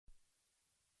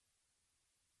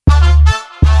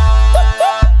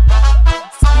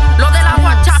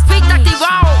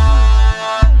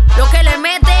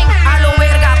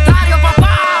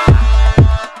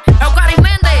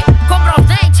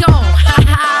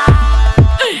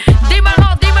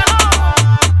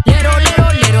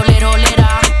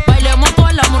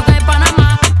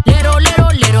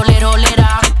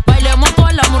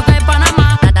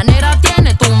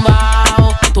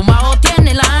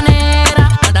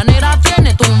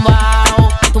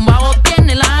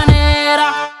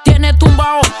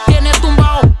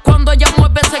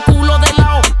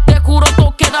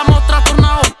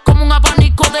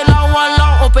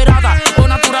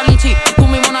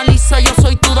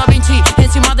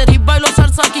bailo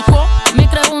salsa Kiko. Me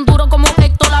creo un duro como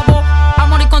Héctor Lavoe.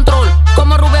 Amor y control,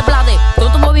 como Rubén Blades.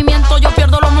 Con tu movimiento yo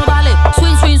pierdo los modales.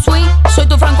 Swing, swing, swing, soy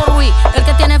tu Franco Ruiz. El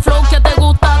que tiene flow que te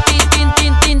gusta a ti, tin,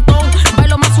 tin, tin, ton.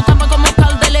 Bailo más su campo como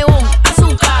Cal de León.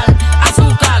 Azúcar,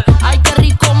 azúcar, ay qué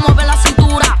rico mueve la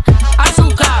cintura.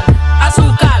 Azúcar,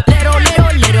 azúcar, lero,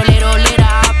 lero, lero, lero,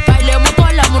 lera. Bailemos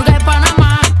toda la murga de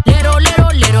Panamá. Lero, lero,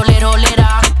 lero, lero,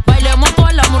 lera. Bailemos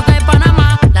toda la murga de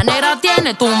Panamá. La negra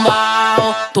tiene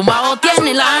tumbao, tumbao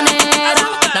tiene la negra.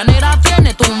 La negra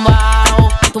tiene tumbao,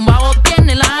 tumbao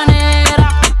tiene la negra.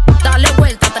 Dale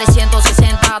vuelta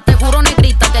 360, te juro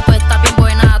negrita que tú estás bien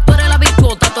buena. Tú eres la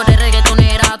bichota, tú eres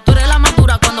reggaetonera. Tú eres la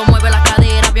madura cuando mueve la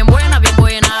cadera. Bien buena, bien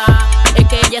buena. Es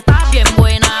que ella está bien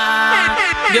buena.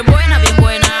 Bien buena, bien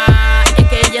buena. Es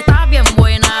que ella está bien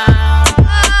buena.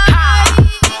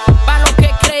 Pa' los que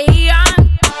creían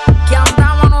que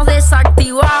andábamos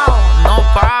desactivados. No,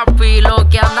 papi, lo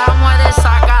que andamos es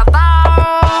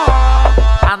desacatados.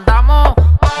 Andamos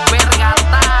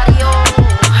vergatarios.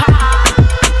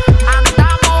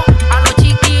 Andamos a los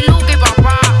chiquiluki,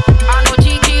 papá. A los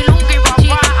chiquiluki,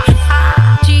 papá.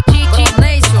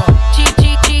 Brossnation,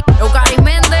 Eukari,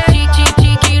 Mendez,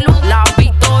 chiquilu, la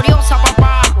victoriosa,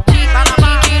 papá.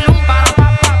 Chiquilu, para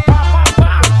papá.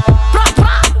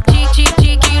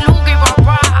 Chiquiluki,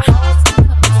 papá.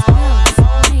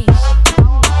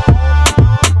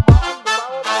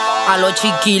 A los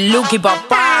chiquiluki,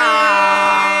 papá.